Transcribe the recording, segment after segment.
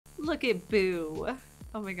Look at Boo.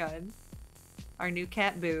 Oh my god. Our new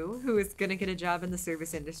cat Boo, who is gonna get a job in the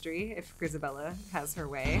service industry if Grizabella has her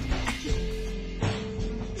way.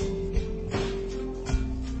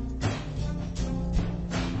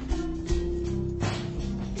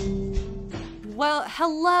 Well,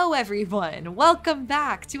 hello everyone! Welcome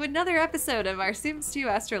back to another episode of our Sims 2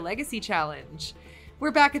 Astrolegacy Challenge.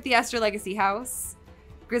 We're back at the Astrolegacy house.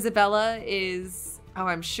 Grizabella is, oh,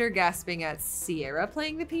 I'm sure gasping at Sierra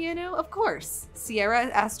playing the piano. Of course, Sierra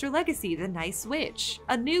Astrolegacy, the nice witch.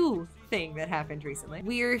 A new thing that happened recently.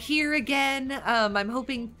 We're here again. I'm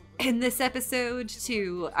hoping in this episode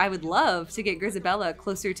I would love to get Grizabella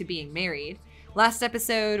closer to being married. Last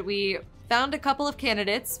episode, we found a couple of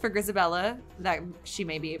candidates for Grizabella that she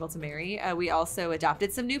may be able to marry. We also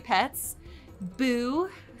adopted some new pets. Boo,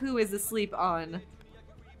 who is asleep on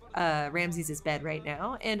Ramses' bed right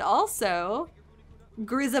now, and also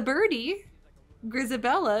Grizabirdie,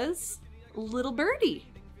 Grizabella's little birdie,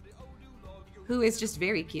 who is just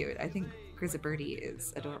very cute. I think Grizabirdie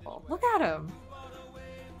is adorable. Look at him.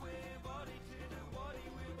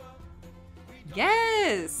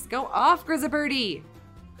 Yes! Go off, Grizabirdie!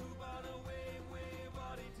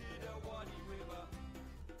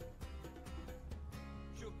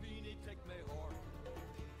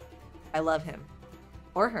 I love him.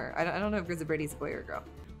 Or her. I don't know if Grizabirdie's a boy or a girl.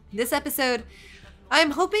 This episode,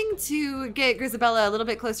 I'm hoping to get Grizabella a little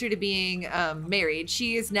bit closer to being married.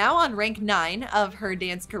 She is now on rank 9 of her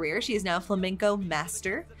dance career. She is now flamenco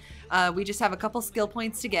master. We just have a couple skill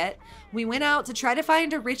points to get. We went out to try to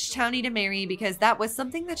find a rich townie to marry because that was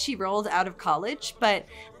something that she rolled out of college, but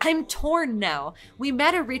I'm torn now. We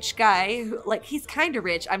met a rich guy who, like, he's kind of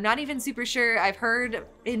rich. I'm not even super sure. I've heard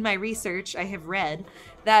in my research, I have read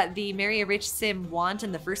that the marry a rich sim want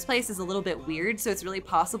in the first place is a little bit weird, so it's really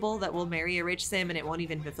possible that we'll marry a rich sim and it won't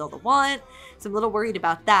even fulfill the want. So I'm a little worried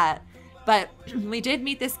about that. But we did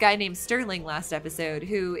meet this guy named Sterling last episode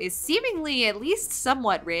who is seemingly at least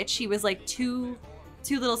somewhat rich. He was like two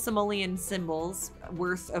little simoleon symbols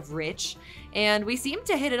worth of rich, and we seemed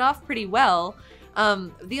to hit it off pretty well.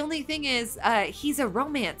 The only thing is he's a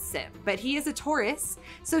romance sim, but he is a Taurus,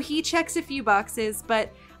 so he checks a few boxes,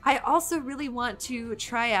 but I also really want to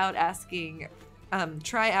try out asking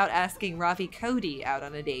Ravi Cody out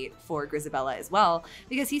on a date for Grizabella as well,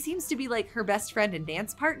 because he seems to be like her best friend and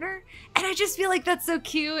dance partner, and I just feel like that's so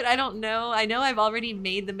cute. I don't know. I know I've already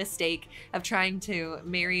made the mistake of trying to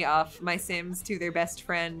marry off my Sims to their best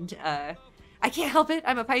friend. I can't help it.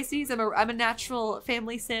 I'm a Pisces. I'm a natural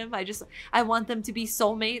family sim. I want them to be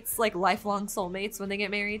soulmates, like lifelong soulmates when they get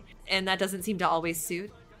married, and that doesn't seem to always suit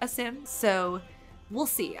a sim. So we'll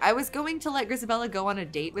see. I was going to let Grizabella go on a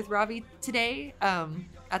date with Ravi today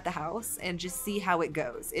at the house and just see how it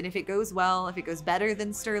goes. And if it goes well, if it goes better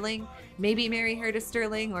than Sterling, maybe marry her to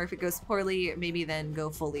Sterling, or if it goes poorly, maybe then go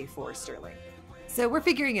fully for Sterling. So we're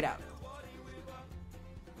figuring it out.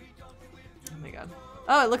 Oh my god.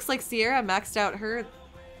 Oh, it looks like Sierra maxed out her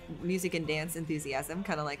music and dance enthusiasm,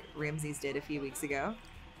 kind of like Ramses did a few weeks ago.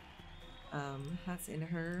 That's in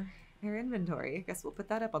her inventory. I guess we'll put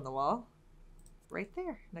that up on the wall. Right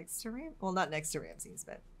there, next to well, not next to Ramses,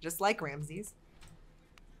 but just like Ramses.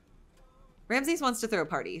 Ramses wants to throw a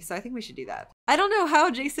party, so I think we should do that. I don't know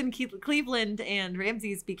how Jason Cleveland and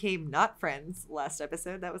Ramses became not friends last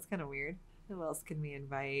episode. That was kind of weird. Who else can we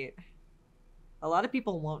invite? A lot of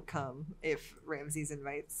people won't come if Ramses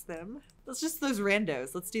invites them. Let's just those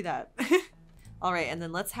randos. Let's do that. All right, and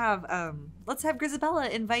then let's have Grizabella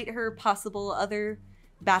invite her possible other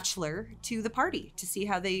bachelor to the party to see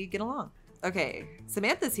how they get along. Okay,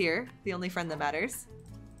 Samantha's here, the only friend that matters.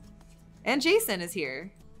 And Jason is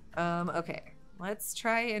here. Okay, let's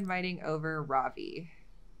try inviting over Ravi.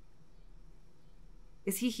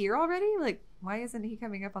 Is he here already? Like, why isn't he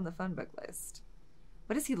coming up on the phone book list?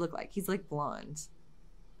 What does he look like? He's like blonde.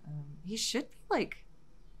 He should be like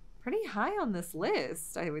pretty high on this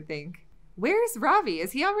list, I would think. Where's Ravi?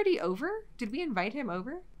 Is he already over? Did we invite him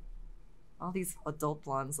over? All these adult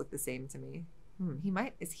blondes look the same to me.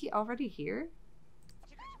 Is he already here?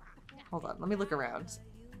 Hold on, let me look around.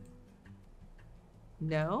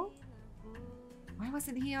 No? Why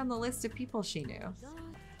wasn't he on the list of people she knew?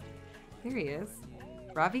 There he is.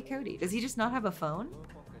 Ravi Cody. Does he just not have a phone?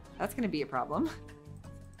 That's gonna be a problem.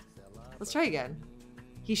 Let's try again.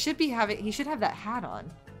 He should have that hat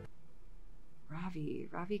on.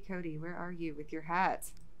 Ravi Cody, where are you with your hat?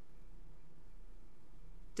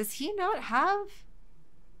 Does he not have?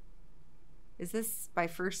 Is this by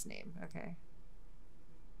first name? Okay.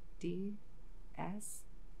 D-S?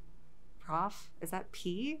 Prof? Is that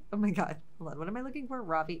P? Oh my god. Hold on. What am I looking for?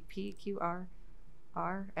 Ravi. P-Q-R-R-S-R?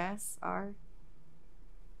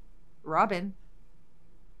 Robin.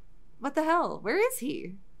 What the hell? Where is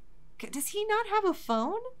he? Does he not have a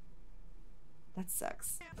phone? That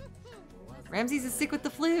sucks. Ramses is sick with the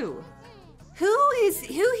flu. Who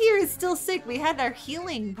here is still sick? We had our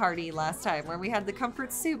healing party last time where we had the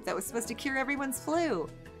comfort soup that was supposed to cure everyone's flu.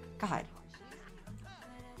 God.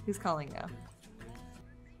 Who's calling now?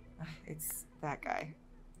 It's that guy.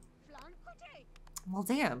 Well,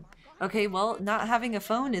 damn. Okay, well, not having a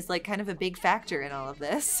phone is like kind of a big factor in all of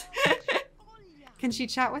this. Can she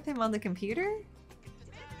chat with him on the computer?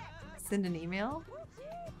 Send an email?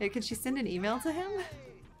 Hey, can she send an email to him?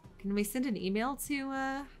 Can we send an email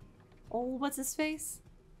to, what's his face?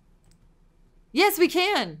 Yes, we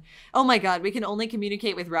can! Oh my god, we can only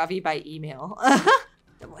communicate with Ravi by email.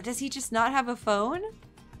 Does he just not have a phone?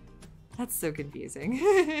 That's so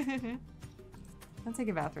confusing. I'll take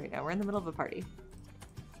a bath right now. We're in the middle of a party.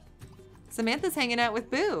 Samantha's hanging out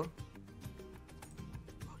with Boo.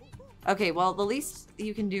 Okay, well, the least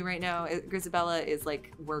you can do right now, Grizabella, is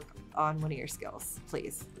like work on one of your skills,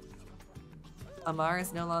 please. Amar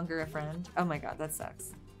is no longer a friend. Oh my god, that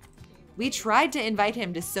sucks. We tried to invite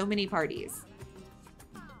him to so many parties.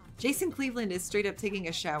 Jason Cleveland is straight up taking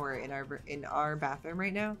a shower in our bathroom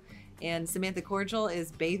right now, and Samantha Cordial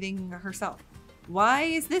is bathing herself. Why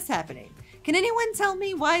is this happening? Can anyone tell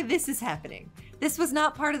me why this is happening? This was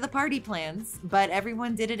not part of the party plans, but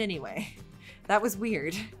everyone did it anyway. That was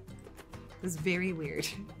weird. It was very weird.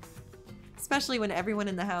 Especially when everyone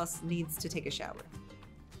in the house needs to take a shower.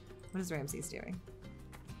 What is Ramses doing?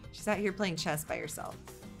 She's out here playing chess by herself.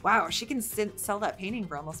 Wow, she can sell that painting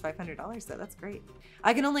for almost $500 though. That's great.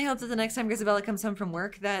 I can only hope that the next time Grizabella comes home from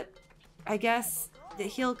work that, I guess, that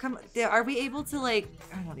he'll come. Are we able to like,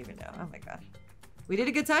 I don't even know. Oh my god. We did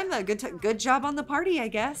a good time though. Good job on the party, I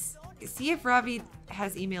guess. See if Ravi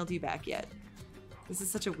has emailed you back yet. This is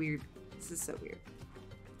such a weird, this is so weird.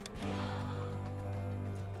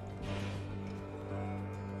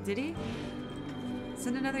 Did he?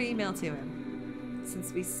 Send another email to him,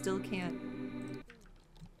 since we still can't.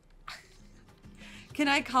 Can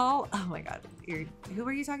I call? Oh my god. Who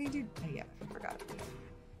are you talking to? Oh yeah, I forgot.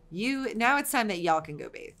 Now it's time that y'all can go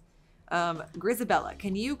bathe. Grizabella,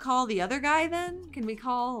 can you call the other guy then? Can we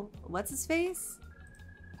call, what's his face?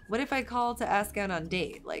 What if I call to ask out on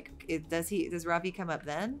date? Like, does Ravi come up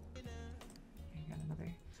then? I got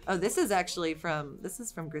another. Oh, this is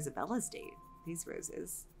from Grizabella's date. These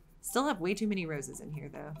roses. Still have way too many roses in here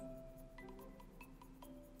though.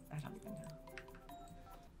 I don't even know.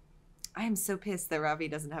 I am so pissed that Ravi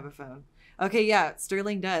doesn't have a phone. Okay, yeah,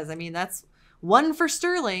 Sterling does. I mean, that's one for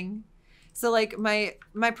Sterling. So like my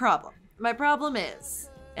problem is,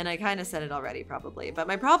 and I kind of said it already probably, but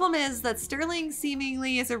my problem is that Sterling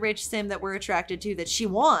seemingly is a rich sim that we're attracted to that she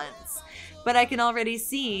wants, but I can already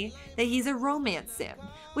see that he's a romance sim,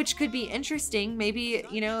 which could be interesting. Maybe,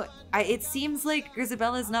 you know, it seems like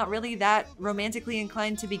Grizabella is not really that romantically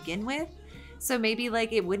inclined to begin with. So maybe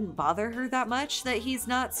like it wouldn't bother her that much that he's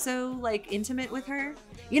not so like intimate with her.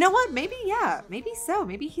 You know what? Maybe, yeah, maybe so.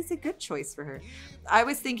 Maybe he's a good choice for her. I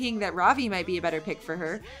was thinking that Ravi might be a better pick for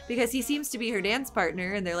her because he seems to be her dance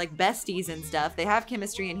partner and they're like besties and stuff. They have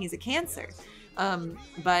chemistry and he's a Cancer.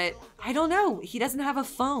 But I don't know. He doesn't have a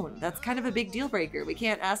phone. That's kind of a big deal breaker. We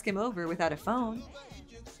can't ask him over without a phone.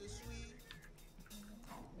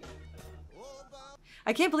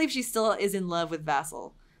 I can't believe she still is in love with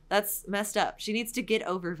Vassal. That's messed up. She needs to get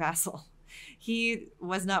over Vassal. He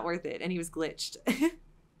was not worth it and he was glitched.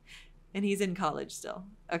 And he's in college still.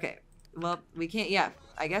 Okay, well, we can't, yeah.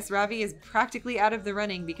 I guess Ravi is practically out of the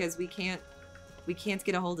running because we can't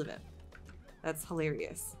get a hold of him. That's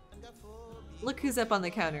hilarious. Look who's up on the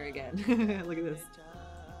counter again. Look at this.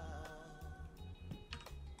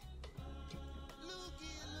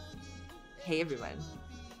 Hey everyone.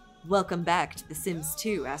 Welcome back to The Sims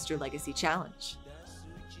 2 Astrolegacy Challenge.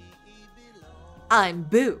 I'm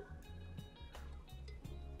Boo.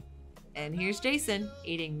 And here's Jason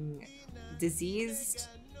eating diseased,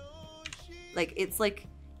 like it's like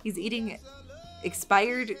he's eating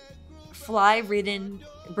expired fly-ridden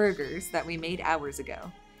burgers that we made hours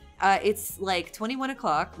ago. It's like 21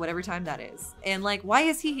 o'clock, whatever time that is. And like, why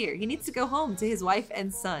is he here? He needs to go home to his wife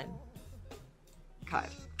and son. God.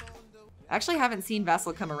 I actually haven't seen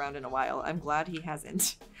Vassal come around in a while. I'm glad he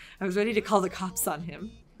hasn't. I was ready to call the cops on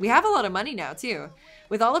him. We have a lot of money now too.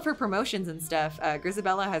 With all of her promotions and stuff,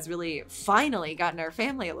 Grizabella has really finally gotten our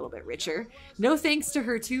family a little bit richer. No thanks to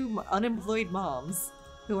her two unemployed moms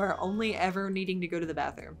who are only ever needing to go to the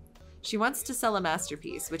bathroom. She wants to sell a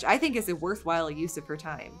masterpiece, which I think is a worthwhile use of her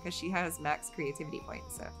time because she has max creativity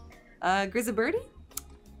points. So, Grizabirdie?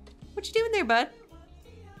 What you doing there, bud?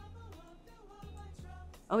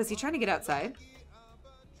 Oh, is he trying to get outside?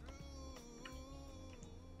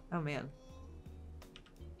 Oh, man.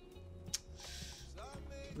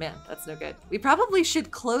 Man, that's no good. We probably should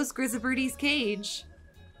close Grizaberty's cage.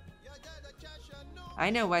 I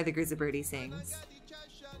know why the Grizaberty sings.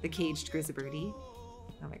 The caged Grizaberty.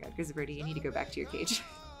 Oh my god, Grizaberty, you need to go back to your cage.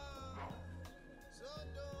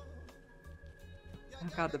 Oh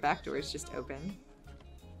god, the back door is just open.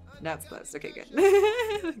 Now it's closed. Okay,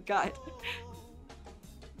 good. God.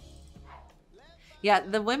 Yeah,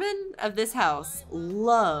 the women of this house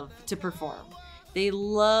love to perform. They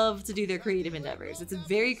love to do their creative endeavors. It's a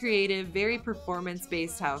very creative, very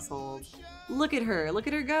performance-based household. Look at her. Look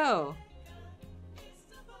at her go.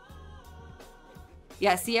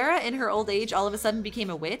 Yeah, Sierra in her old age all of a sudden became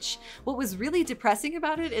a witch. What was really depressing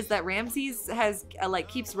about it is that Ramses has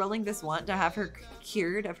keeps rolling this want to have her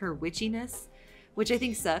cured of her witchiness, which I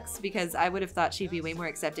think sucks because I would have thought she'd be way more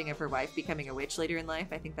accepting of her wife becoming a witch later in life.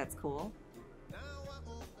 I think that's cool.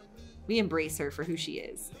 We embrace her for who she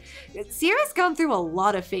is. Sierra's gone through a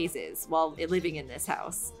lot of phases while living in this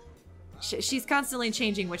house. She's constantly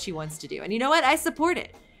changing what she wants to do. And you know what? I support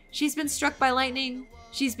it. She's been struck by lightning.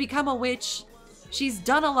 She's become a witch. She's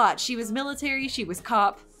done a lot. She was military. She was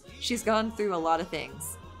cop. She's gone through a lot of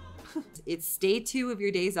things. It's day 2 of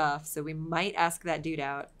your days off, so we might ask that dude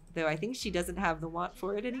out. Though I think she doesn't have the want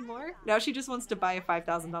for it anymore. Now she just wants to buy a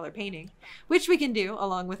 $5,000 painting, which we can do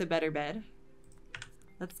along with a better bed.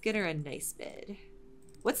 Let's get her a nice bed.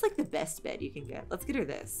 What's like the best bed you can get? Let's get her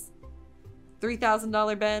this.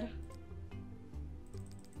 $3,000 bed.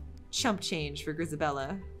 Chump change for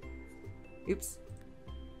Grizabella. Oops.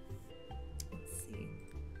 Let's see.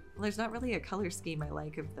 Well, there's not really a color scheme I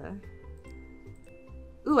like of the...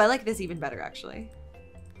 Ooh, I like this even better, actually.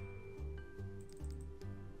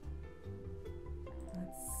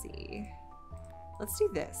 Let's see. Let's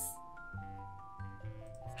do this.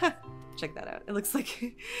 Check that out. It looks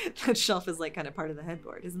like that shelf is like kind of part of the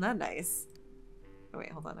headboard. Isn't that nice? Oh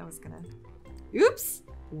wait, hold on. I was gonna... Oops!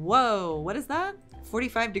 Whoa, what is that?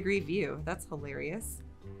 45-degree view. That's hilarious.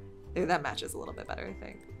 There, that matches a little bit better, I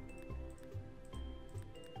think.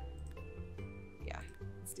 Yeah,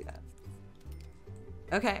 let's do that.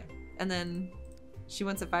 Okay, and then she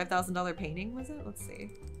wants a $5,000 painting, was it? Let's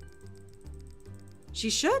see.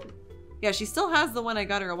 She should. Yeah, she still has the one I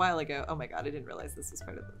got her a while ago. Oh my god, I didn't realize this was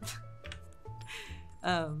part of the...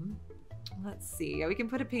 Let's see. Yeah, we can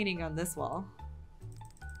put a painting on this wall.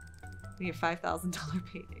 We need a $5,000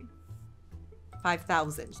 painting.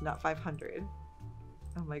 5,000, not 500.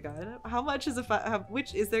 Oh my god. How much is a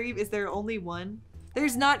which is there only one?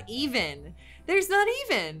 There's not even. There's not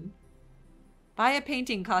even. Buy a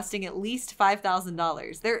painting costing at least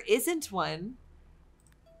 $5,000. There isn't one.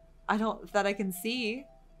 That I can see.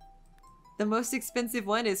 The most expensive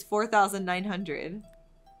one is $4,900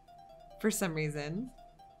 for some reason.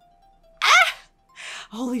 Ah!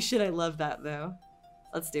 Holy shit, I love that though.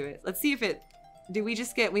 Let's do it. Let's see if it...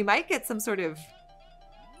 we might get some sort of...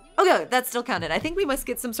 Oh no, that's still counted. I think we must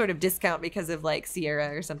get some sort of discount because of like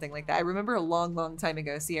Sierra or something like that. I remember a long, long time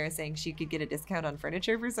ago Sierra saying she could get a discount on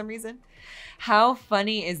furniture for some reason. How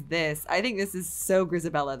funny is this? I think this is so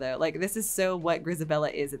Grizabella though. Like this is so what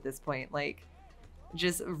Grizabella is at this point. Like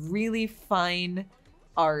just really fine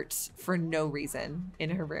art for no reason in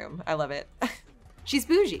her room. I love it. She's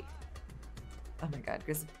bougie. Oh my god,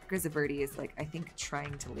 Grizaberty is like, I think,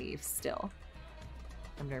 trying to leave still.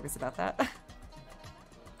 I'm nervous about that.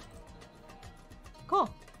 Cool.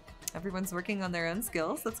 Everyone's working on their own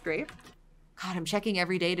skills. That's great. God, I'm checking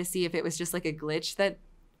every day to see if it was just like a glitch that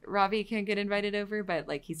Ravi can't get invited over, but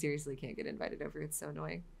like he seriously can't get invited over. It's so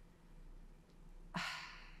annoying.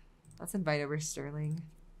 Let's invite over Sterling.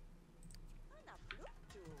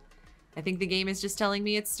 I think the game is just telling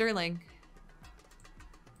me it's Sterling.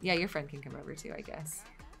 Yeah, your friend can come over too, I guess.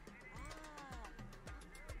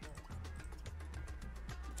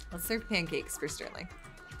 Let's serve pancakes for Sterling.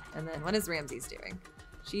 And then what is Ramses doing?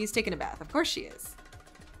 She's taking a bath. Of course she is.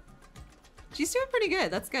 She's doing pretty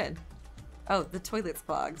good. That's good. Oh, the toilet's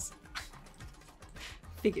clogged.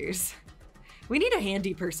 Figures. We need a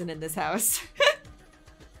handy person in this house.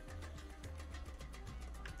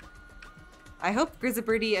 I hope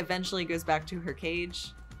Grizaberty eventually goes back to her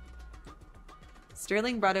cage.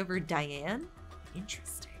 Sterling brought over Diane?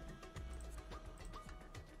 Interesting.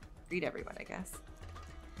 Greet everyone, I guess.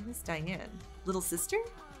 Who is Diane? Little sister?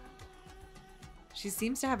 She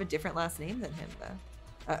seems to have a different last name than him,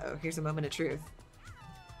 though. Uh-oh, here's a moment of truth.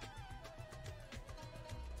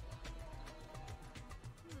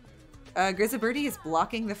 Grizaberty is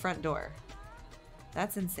blocking the front door.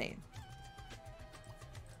 That's insane.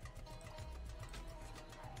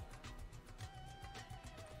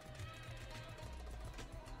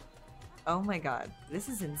 Oh my god, this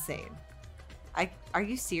is insane. Are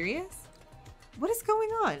you serious? What is going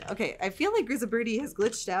on? Okay, I feel like Grizabella has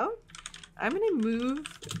glitched out. I'm gonna move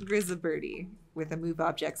Grizabella with a move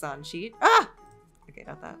objects on sheet. Ah! Okay,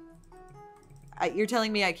 not that. You're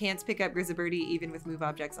telling me I can't pick up Grizabella even with move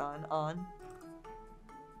objects on? Are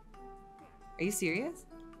you serious?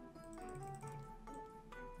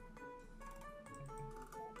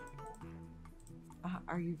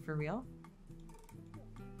 Are you for real?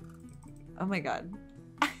 Oh my god.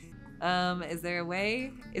 Is there a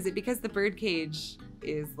way? Is it because the bird cage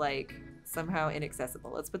is like somehow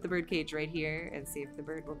inaccessible? Let's put the bird cage right here and see if the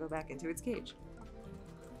bird will go back into its cage.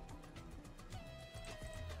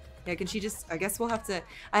 Yeah, can she just, I guess we'll have to,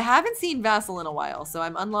 I haven't seen Vassal in a while, so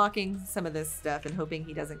I'm unlocking some of this stuff and hoping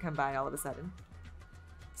he doesn't come by all of a sudden.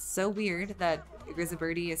 So weird that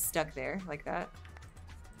Grizabella is stuck there like that.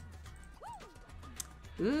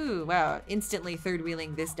 Ooh, wow. Instantly third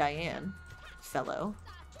wheeling this Diane fellow.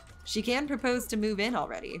 She can propose to move in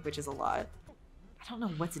already, which is a lot. I don't know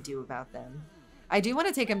what to do about them. I do want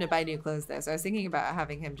to take him to buy new clothes though, so I was thinking about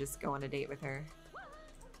having him just go on a date with her.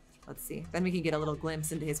 Let's see. Then we can get a little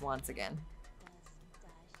glimpse into his wants again.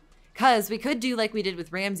 Cause we could do like we did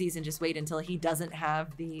with Ramses and just wait until he doesn't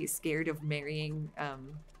have the scared of marrying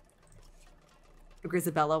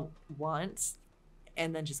Grizabella want,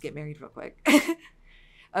 and then just get married real quick.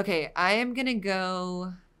 Okay, I am gonna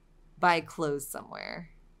go buy clothes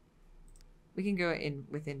somewhere. We can go in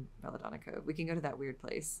within Belladonna Cove. We can go to that weird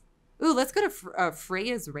place. Ooh, let's go to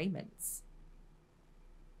Freya's Raiments.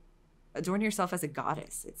 Adorn yourself as a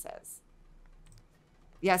goddess, it says.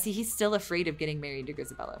 Yeah, see, he's still afraid of getting married to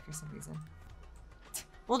Grizabella for some reason.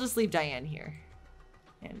 We'll just leave Diane here.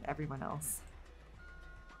 And everyone else.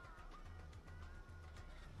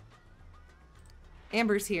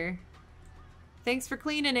 Amber's here. Thanks for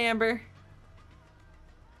cleaning, Amber.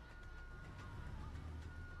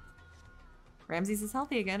 Ramses is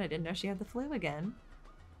healthy again. I didn't know she had the flu again.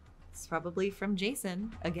 It's probably from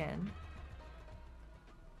Jason again.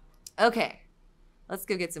 Okay. Let's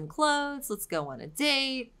go get some clothes. Let's go on a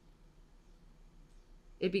date.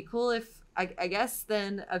 It'd be cool if, I guess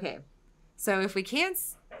then, okay. So if we can't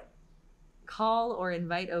call or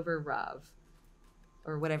invite over Rav,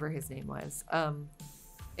 or whatever his name was,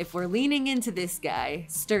 if we're leaning into this guy,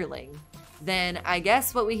 Sterling, then I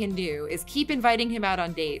guess what we can do is keep inviting him out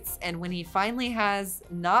on dates, and when he finally has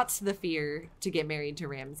not the fear to get married to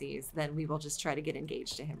Ramses, then we will just try to get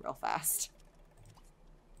engaged to him real fast.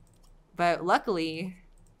 But luckily,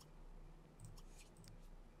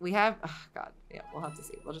 we have, oh god, yeah, we'll have to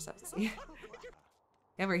see. We'll just have to see.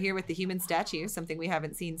 And we're here with the human statue, something we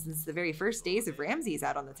haven't seen since the very first days of Ramses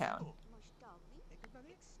out on the town.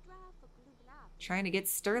 Trying to get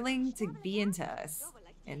Sterling to be into us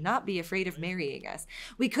and not be afraid of marrying us.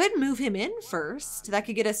 We could move him in first. That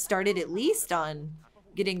could get us started at least on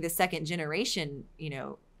getting the second generation, you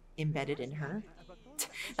know, embedded in her.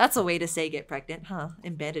 That's a way to say get pregnant, huh?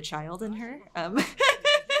 Embed a child in her.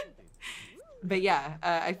 But yeah,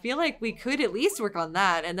 I feel like we could at least work on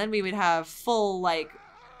that, and then we would have full, like,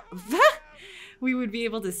 we would be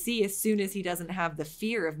able to see as soon as he doesn't have the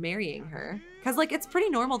fear of marrying her. Because, like, it's pretty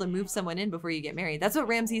normal to move someone in before you get married. That's what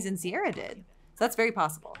Ramses and Sierra did. So that's very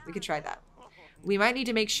possible. We could try that. We might need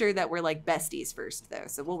to make sure that we're, like, besties first, though,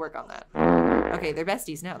 so we'll work on that. Okay, they're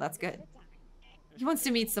besties now. That's good. He wants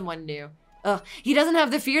to meet someone new. Ugh, he doesn't have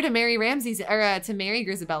the fear to marry Ramses, or to marry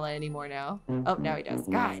Grizabella anymore now. Oh, now he does.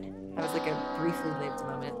 God, that was like a briefly lived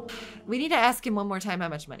moment. We need to ask him one more time how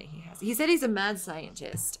much money he has. He said he's a mad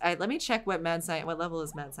scientist. Let me check what level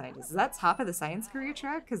is mad scientist. Is that top of the science career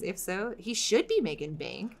track? Because if so, he should be making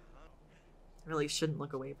bank. Really shouldn't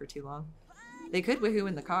look away for too long. They could woohoo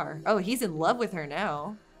in the car. Oh, he's in love with her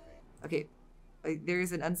now. Okay,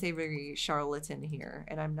 there's an unsavory charlatan here,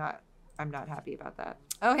 and I'm not happy about that.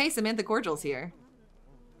 Oh, hey, Samantha Cordial's here.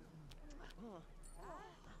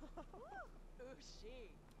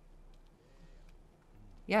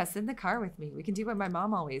 Yeah, sit in the car with me. We can do what my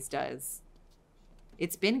mom always does.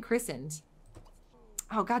 It's been christened.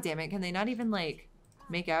 Oh, god damn it. Can they not even, like,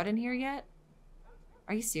 make out in here yet?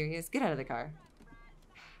 Are you serious? Get out of the car.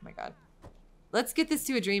 Oh my god. Let's get this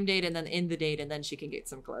to a dream date and then end the date, and then she can get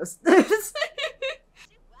some clothes.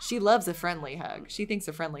 She loves a friendly hug. She thinks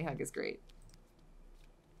a friendly hug is great.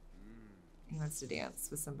 He wants to dance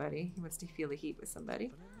with somebody. He wants to feel the heat with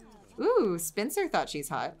somebody. Ooh, Spencer thought she's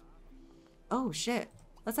hot. Oh, shit.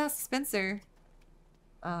 Let's ask Spencer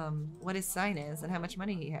what his sign is and how much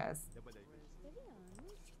money he has.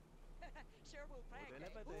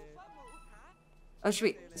 Oh,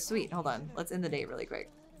 sweet. Sweet. Hold on. Let's end the date really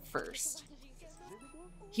quick. First.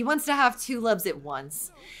 He wants to have two loves at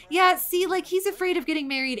once. Yeah, see, like, he's afraid of getting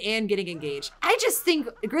married and getting engaged. I just think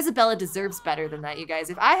Grizabella deserves better than that, you guys.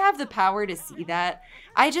 If I have the power to see that,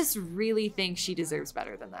 I just really think she deserves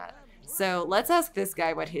better than that. So let's ask this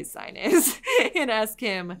guy what his sign is and ask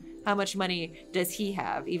him how much money does he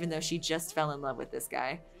have, even though she just fell in love with this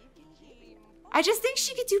guy. I just think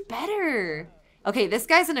she could do better. Okay, this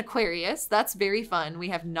guy's an Aquarius. That's very fun. We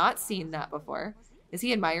have not seen that before. Is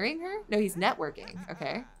he admiring her? No, he's networking.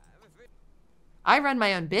 Okay. I run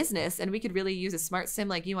my own business and we could really use a smart sim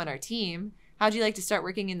like you on our team. How'd you like to start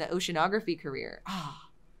working in the oceanography career?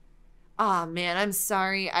 Oh man, I'm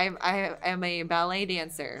sorry. I am a ballet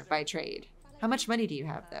dancer by trade. How much money do you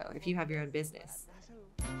have though, if you have your own business?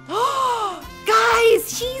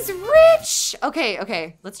 Guys, he's rich!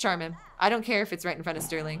 Okay, let's charm him. I don't care if it's right in front of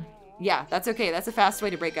Sterling. Yeah, that's okay. That's a fast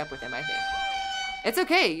way to break up with him, I think. It's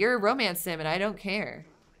okay. You're a romance sim and I don't care.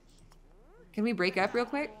 Can we break up real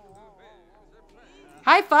quick?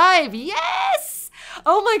 High five. Yes!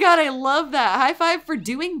 Oh my god, I love that. High five for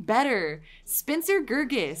doing better. Spencer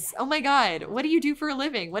Gurgis. Oh my god. What do you do for a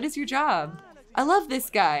living? What is your job? I love this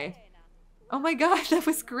guy. Oh my god, that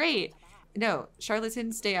was great. No,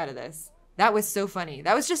 charlatan, stay out of this. That was so funny.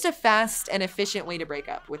 That was just a fast and efficient way to break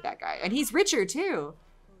up with that guy. And he's richer too.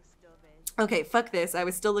 Okay, fuck this. I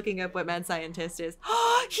was still looking up what mad scientist is.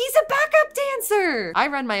 He's a backup dancer! I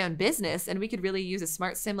run my own business and we could really use a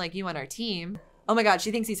smart sim like you on our team. Oh my god, she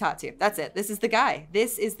thinks he's hot too. That's it. This is the guy.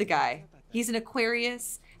 This is the guy. He's an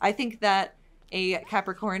Aquarius. I think that a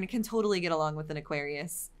Capricorn can totally get along with an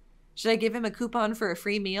Aquarius. Should I give him a coupon for a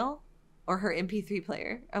free meal? Or her MP3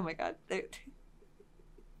 player? Oh my god. Let's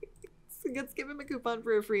give him a coupon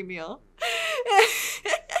for a free meal.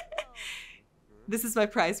 This is my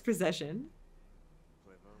prized possession.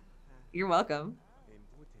 You're welcome.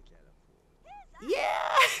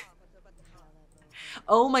 Yeah!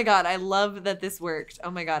 Oh my god, I love that this worked.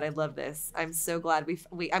 Oh my god, I love this. I'm so glad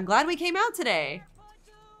I'm glad we came out today.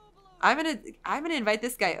 I'm gonna invite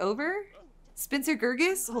this guy over. Spencer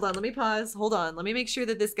Gurgis. Hold on, let me pause. Hold on, let me make sure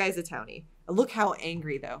that this guy's a townie. Look how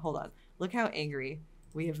angry though. Hold on. Look how angry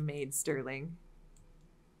we have made Sterling.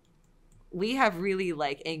 We have really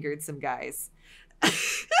like angered some guys.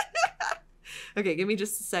 Okay, give me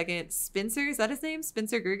just a second. Spencer, is that his name?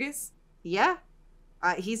 Spencer Gurgis? Yeah.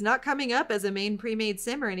 He's not coming up as a main pre-made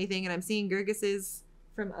sim or anything, and I'm seeing Gurgis's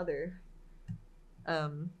from other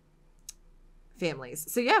families.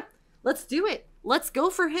 So yeah, let's do it. Let's go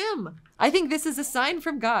for him. I think this is a sign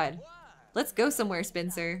from God. Let's go somewhere,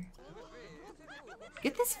 Spencer.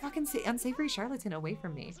 Get this fucking unsavory charlatan away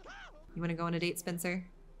from me. You want to go on a date, Spencer?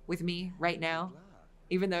 With me right now?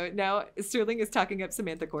 Even though now Sterling is talking up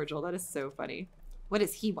Samantha Cordial. That is so funny. What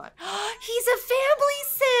does he want? He's a family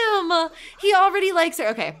sim! He already likes her.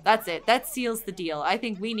 Okay, that's it. That seals the deal. I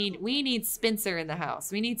think we need Spencer in the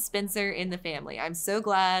house. We need Spencer in the family. I'm so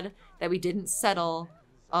glad that we didn't settle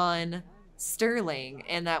on Sterling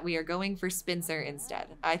and that we are going for Spencer instead.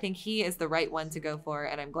 I think he is the right one to go for,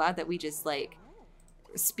 and I'm glad that we just like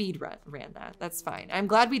ran that. That's fine. I'm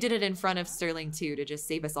glad we did it in front of Sterling too to just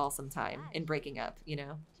save us all some time in breaking up, you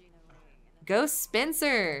know? Go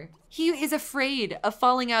Spencer! He is afraid of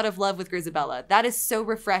falling out of love with Grizabella. That is so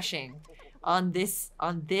refreshing on this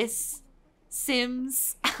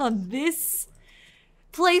Sims, on this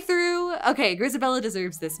playthrough. Okay, Grizabella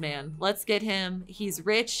deserves this, man. Let's get him. He's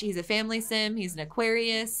rich, he's a family sim, he's an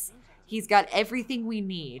Aquarius. He's got everything we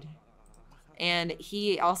need. And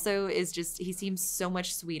he also is just, he seems so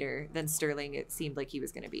much sweeter than Sterling it seemed like he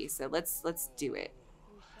was going to be. So let's do it.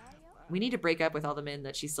 We need to break up with all the men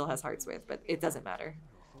that she still has hearts with, but it doesn't matter.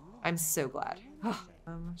 I'm so glad.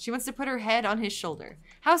 She wants to put her head on his shoulder.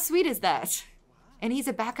 How sweet is that? And he's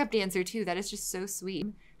a backup dancer too. That is just so sweet.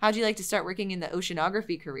 How'd you like to start working in the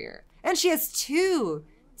oceanography career? And she has two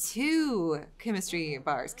chemistry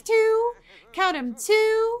bars. Count them,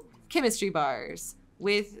 2 chemistry bars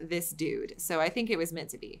with this dude. So I think it was meant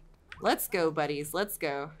to be. Let's go, buddies. Let's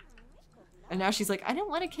go. And now she's like, I don't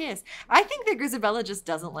want to kiss. I think that Grizabella just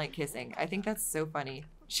doesn't like kissing. I think that's so funny.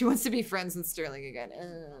 She wants to be friends with Sterling again.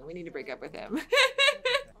 We need to break up with him.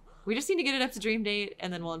 We just need to get it up to dream date,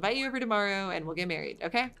 and then we'll invite you over tomorrow, and we'll get married,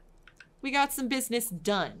 okay? We got some business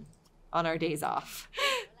done on our days off.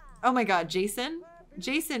 Oh my god, Jason?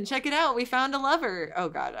 Jason, check it out. We found a lover. Oh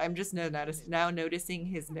god, I'm just now noticing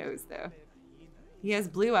his nose, though. He has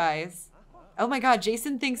blue eyes. Oh my god,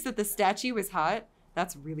 Jason thinks that the statue is hot.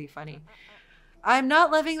 That's really funny. I'm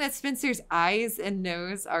not loving that Spencer's eyes and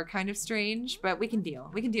nose are kind of strange, but we can deal.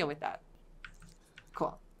 We can deal with that.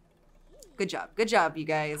 Cool. Good job. Good job, you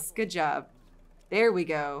guys. Good job. There we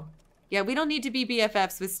go. Yeah, we don't need to be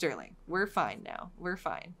BFFs with Sterling. We're fine now. We're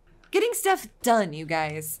fine. Getting stuff done, you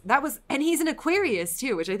guys. And he's an Aquarius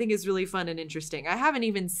too, which I think is really fun and interesting. I haven't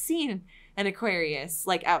even seen an Aquarius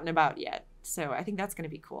like out and about yet. So I think that's going to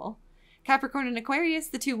be cool. Capricorn and Aquarius,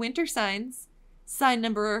 the 2 winter signs. Sign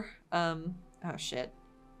number, oh shit,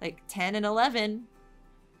 like 10 and 11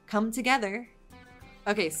 come together.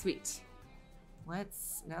 Okay, sweet.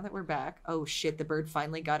 Now that we're back. Oh shit, the bird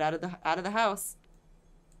finally got out of the house.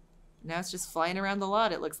 Now it's just flying around the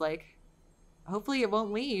lot, it looks like. Hopefully it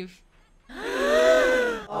won't leave.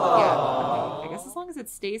 Yeah, okay. I guess as long as it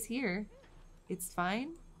stays here, it's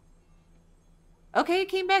fine. Okay, it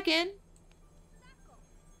came back in.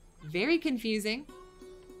 Very confusing.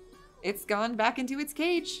 It's gone back into its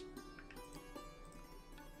cage.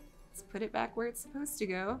 Let's put it back where it's supposed to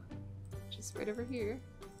go. Just right over here.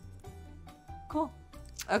 Cool.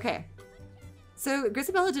 Okay. So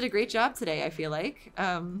Grizabella did a great job today, I feel like.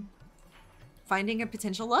 Finding a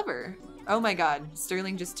potential lover. Oh my god,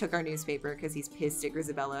 Sterling just took our newspaper because he's pissed at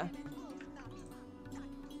Grizabella.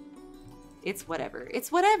 It's whatever.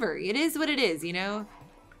 It's whatever. It is what it is, you know?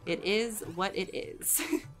 It is what it is.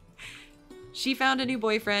 She found a new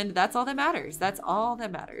boyfriend. That's all that matters. That's all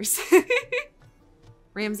that matters.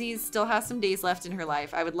 Ramses still has some days left in her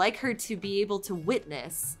life. I would like her to be able to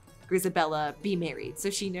witness Grizabella be married, so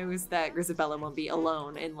she knows that Grizabella won't be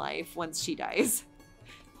alone in life once she dies.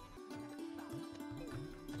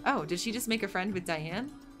 Oh, did she just make a friend with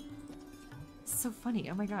Diane? So funny.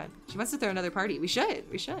 Oh my god. She wants to throw another party. We should.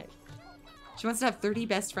 We should. She wants to have 30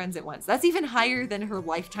 best friends at once. That's even higher than her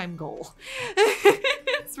lifetime goal.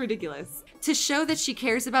 It's ridiculous. To show that she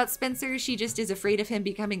cares about Spencer, she just is afraid of him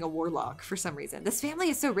becoming a warlock for some reason. This family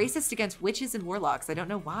is so racist against witches and warlocks. I don't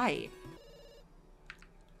know why.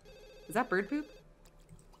 Is that bird poop?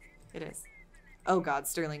 It is. Oh god,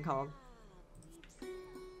 Sterling called.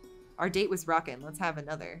 Our date was rockin'. Let's have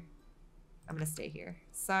another. I'm gonna stay here.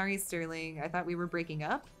 Sorry, Sterling. I thought we were breaking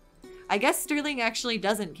up. I guess Sterling actually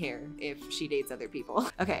doesn't care if she dates other people.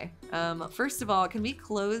 Okay. First of all, can we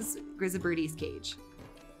close Grizaberty's cage?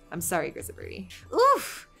 I'm sorry, Grizaberty.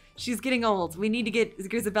 Oof! She's getting old. We need to get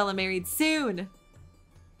Grizabella married soon.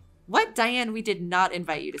 What? Diane, we did not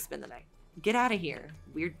invite you to spend the night. Get out of here,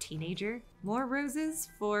 weird teenager. More roses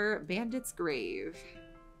for Bandit's grave.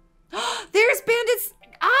 There's Bandit's...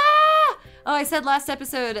 Ah! Oh, I said last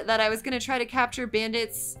episode that I was going to try to capture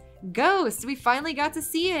Bandit's ghost. We finally got to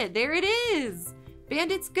see it. There it is.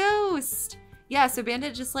 Bandit's ghost. Yeah, so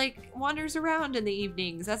Bandit just like wanders around in the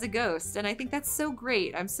evenings as a ghost. And I think that's so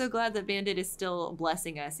great. I'm so glad that Bandit is still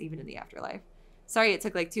blessing us even in the afterlife. Sorry it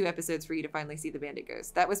took like 2 episodes for you to finally see the Bandit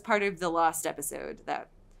ghost. That was part of the lost episode that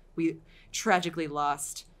we tragically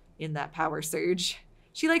lost in that power surge.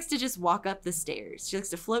 She likes to just walk up the stairs. She likes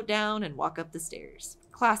to float down and walk up the stairs.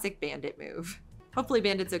 Classic Bandit move. Hopefully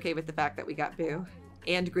Bandit's okay with the fact that we got Boo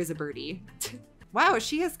and Grizaberty. Wow,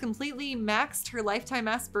 she has completely maxed her lifetime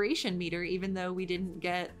aspiration meter even though we didn't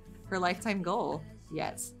get her lifetime goal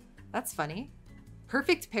yet. That's funny.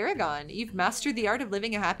 Perfect Paragon. You've mastered the art of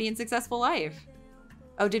living a happy and successful life.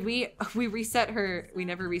 Oh, did we reset her? We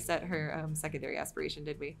never reset her secondary aspiration,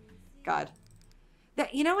 did we? God.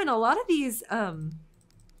 That, you know, in a lot of these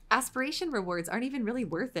aspiration rewards aren't even really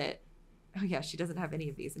worth it. Oh yeah, she doesn't have any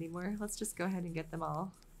of these anymore. Let's just go ahead and get them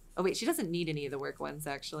all. Oh wait, she doesn't need any of the work ones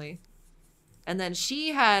actually. And then she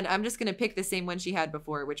had, I'm just gonna pick the same one she had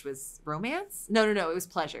before, which was romance? No, it was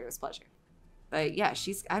pleasure, it was pleasure. But yeah,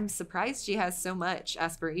 I'm surprised she has so much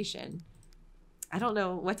aspiration. I don't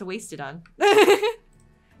know what to waste it on.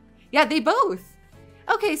 Yeah, they both.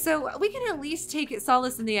 Okay, so we can at least take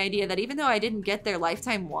solace in the idea that even though I didn't get their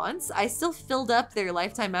lifetime wants, I still filled up their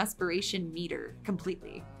lifetime aspiration meter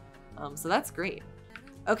completely. So that's great.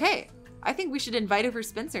 Okay, I think we should invite over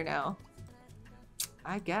Spencer now.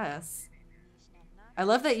 I guess. I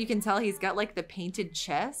love that you can tell he's got like the painted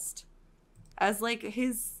chest as like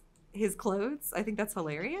his clothes. I think that's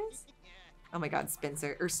hilarious. Oh my god,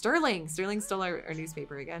 Spencer. Or Sterling. Sterling stole our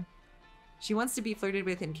newspaper again. She wants to be flirted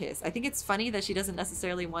with and kissed. I think it's funny that she doesn't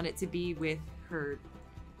necessarily want it to be with her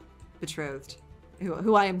betrothed.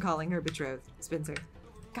 Who I am calling her betrothed. Spencer.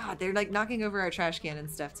 God, they're like knocking over our trash can and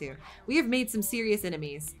stuff too. We have made some serious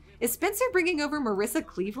enemies. Is Spencer bringing over Marissa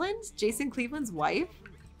Cleveland? Jason Cleveland's wife?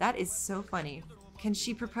 That is so funny. Can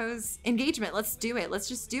she propose engagement? Let's do it. Let's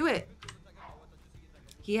just do it.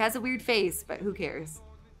 He has a weird face, but who cares?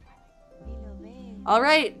 All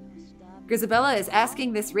right. Grizabella is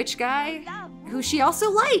asking this rich guy who she also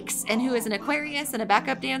likes and who is an Aquarius and a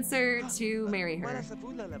backup dancer, to marry her.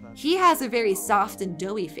 He has a very soft and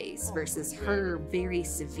doughy face versus her very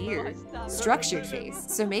severe, structured face.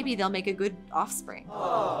 So maybe they'll make a good offspring.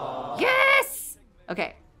 Yes!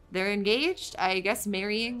 Okay, they're engaged. I guess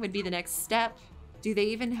marrying would be the next step. Do they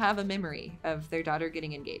even have a memory of their daughter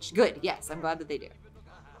getting engaged? Good, yes, I'm glad that they do.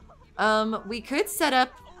 We could set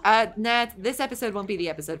up, this episode won't be the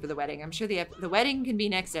episode for the wedding. I'm sure the wedding can be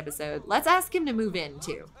next episode. Let's ask him to move in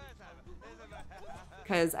too.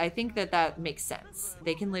 Because I think that makes sense.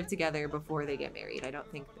 They can live together before they get married. I don't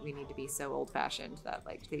think that we need to be so old-fashioned that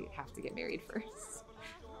like they have to get married first.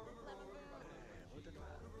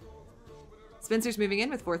 Spencer's moving in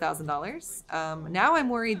with $4,000. Now I'm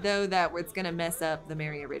worried though that it's gonna mess up the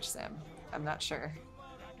marry a rich sim. I'm not sure.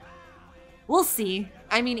 We'll see.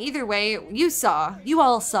 I mean, either way, you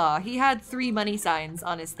all saw, he had 3 money signs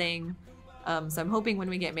on his thing. So I'm hoping when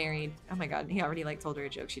we get married, oh my God, he already like told her a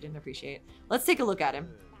joke she didn't appreciate. Let's take a look at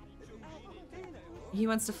him. He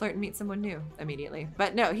wants to flirt and meet someone new immediately.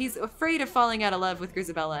 But no, he's afraid of falling out of love with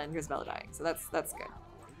Grizabella and Grizabella dying. So that's good.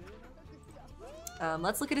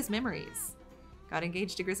 Let's look at his memories. Got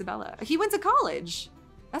engaged to Grizabella. He went to college.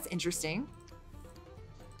 That's interesting.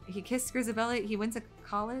 He kissed Grizabella. He went to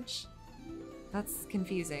college. That's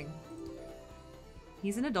confusing.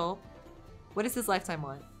 He's an adult. What does his lifetime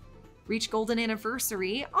want? Reach golden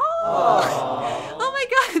anniversary. Oh! Oh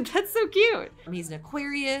my God, that's so cute. He's an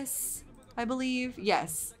Aquarius, I believe.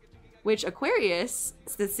 Yes. Which Aquarius,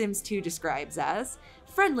 The Sims 2 describes as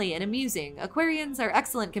friendly and amusing. Aquarians are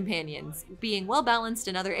excellent companions. Being well-balanced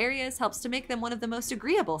in other areas helps to make them one of the most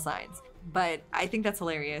agreeable signs. But I think that's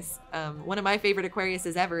hilarious. One of my favorite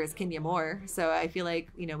Aquariuses ever is Kenya Moore. So I feel like,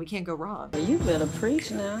 you know, we can't go wrong. You better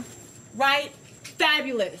preach now. Right?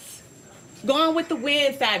 Fabulous. Gone with the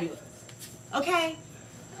wind, fabulous. Okay?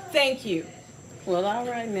 Thank you. Well, all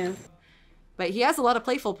right now. But he has a lot of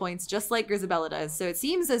playful points, just like Grizabella does. So it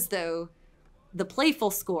seems as though the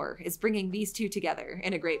playful score is bringing these two together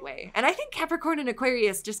in a great way. And I think Capricorn and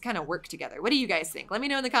Aquarius just kind of work together. What do you guys think? Let me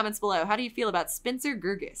know in the comments below. How do you feel about Spencer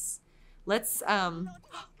Gurgis? Let's,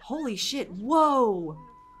 holy shit, whoa.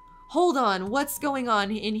 Hold on, what's going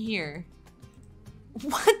on in here?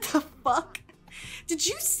 What the fuck? Did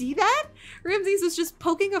you see that? Ramses was just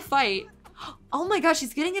poking a fight. Oh my gosh,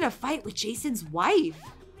 he's getting in a fight with Jason's wife.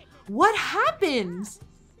 What happened?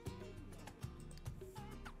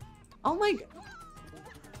 Oh my God.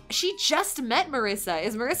 She just met Marissa.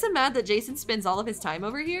 Is Marissa mad that Jason spends all of his time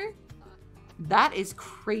over here? That is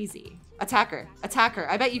crazy. Attack her. Attack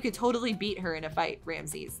her. I bet you could totally beat her in a fight,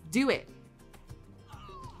 Ramses. Do it.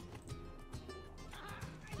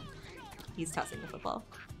 He's tossing the football.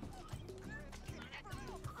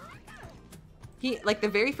 Like, the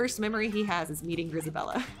very first memory he has is meeting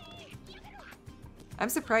Grizabella. I'm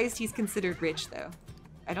surprised he's considered rich, though.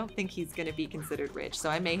 I don't think he's gonna be considered rich, so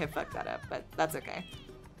I may have fucked that up, but that's okay.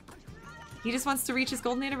 He just wants to reach his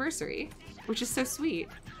golden anniversary, which is so sweet.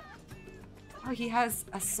 Oh, he has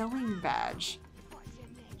a sewing badge.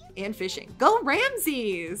 And fishing. Go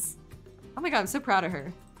Ramses! Oh my God, I'm so proud of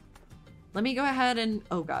her. Let me go ahead and...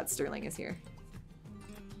 Oh God, Sterling is here.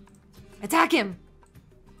 Attack him!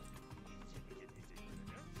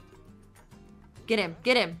 Get him,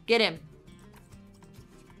 get him, get him.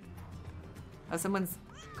 Oh, someone's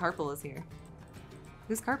carpool is here.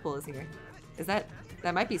 Whose carpool is here? Is that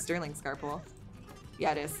might be Sterling's carpool.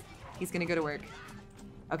 Yeah, it is. He's gonna go to work.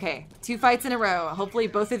 Okay, 2 fights in a row. Hopefully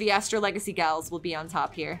both of the Astrolegacy gals will be on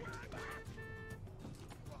top here.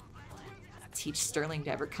 Teach Sterling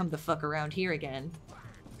to ever come the fuck around here again.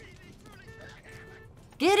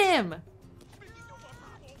 Get him!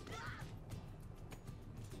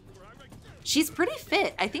 She's pretty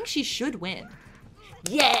fit. I think she should win.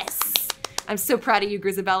 Yes! I'm so proud of you,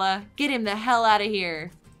 Grizabella. Get him the hell out of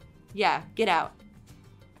here. Yeah, get out.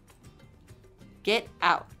 Get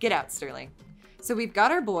out. Get out, Sterling. So we've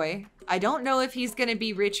got our boy. I don't know if he's gonna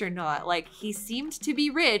be rich or not. Like, he seemed to be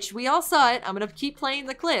rich. We all saw it. I'm gonna keep playing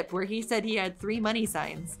the clip where he said he had 3 money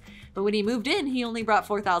signs. But when he moved in, he only brought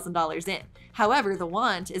 $4,000 in. However, the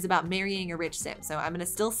want is about marrying a rich sim. So I'm gonna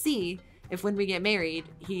still see if when we get married,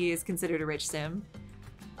 he is considered a rich sim.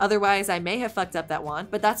 Otherwise, I may have fucked up that want,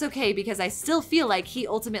 but that's okay because I still feel like he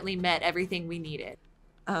ultimately met everything we needed.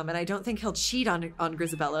 And I don't think he'll cheat on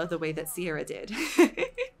Grizabella the way that Sierra did.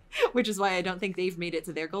 Which is why I don't think they've made it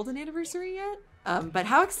to their golden anniversary yet. But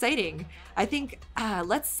how exciting. I think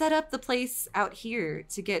let's set up the place out here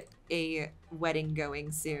to get a wedding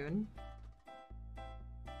going soon.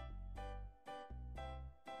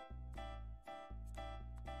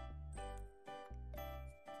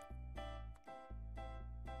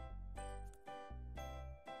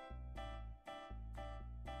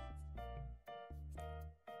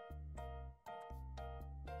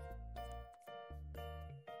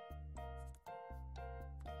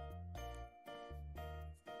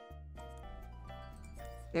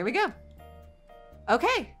 There we go.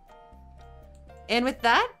 Okay. And with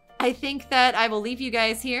that, I think that I will leave you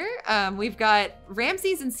guys here. We've got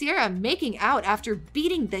Ramses and Sierra making out after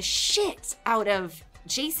beating the shit out of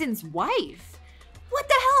Jason's wife. What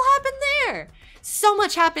the hell happened there? So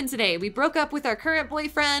much happened today. We broke up with our current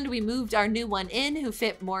boyfriend. We moved our new one in who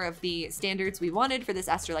fit more of the standards we wanted for this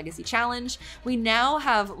Astrolegacy challenge. We now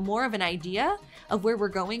have more of an idea of where we're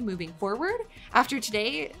going moving forward. After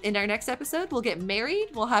today, in our next episode, we'll get married.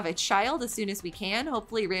 We'll have a child as soon as we can.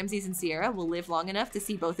 Hopefully Ramses and Sierra will live long enough to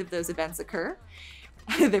see both of those events occur.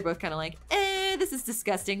 They're both kind of like, this is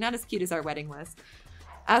disgusting. Not as cute as our wedding was.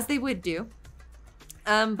 As they would do.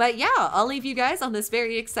 But yeah, I'll leave you guys on this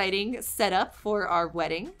very exciting setup for our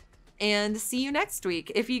wedding and see you next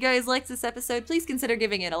week. If you guys liked this episode, please consider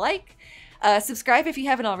giving it a like. Subscribe if you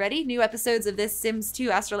haven't already. New episodes of this Sims 2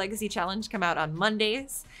 Astrolegacy Challenge come out on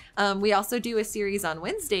Mondays. We also do a series on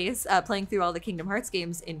Wednesdays, playing through all the Kingdom Hearts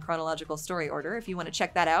games in chronological story order. If you want to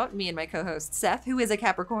check that out, me and my co-host Seth, who is a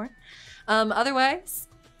Capricorn. Otherwise,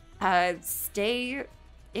 stay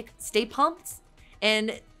pumped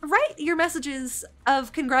and write your messages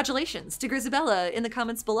of congratulations to Grizabella in the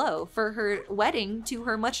comments below for her wedding to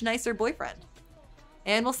her much nicer boyfriend.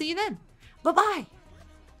 And we'll see you then. Bye-bye.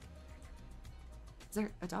 Is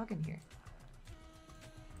there a dog in here?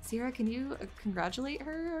 Sierra, can you congratulate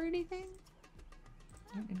her or anything?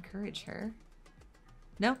 Don't encourage her.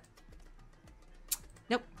 No?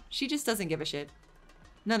 Nope. She just doesn't give a shit.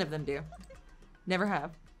 None of them do. Never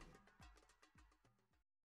have.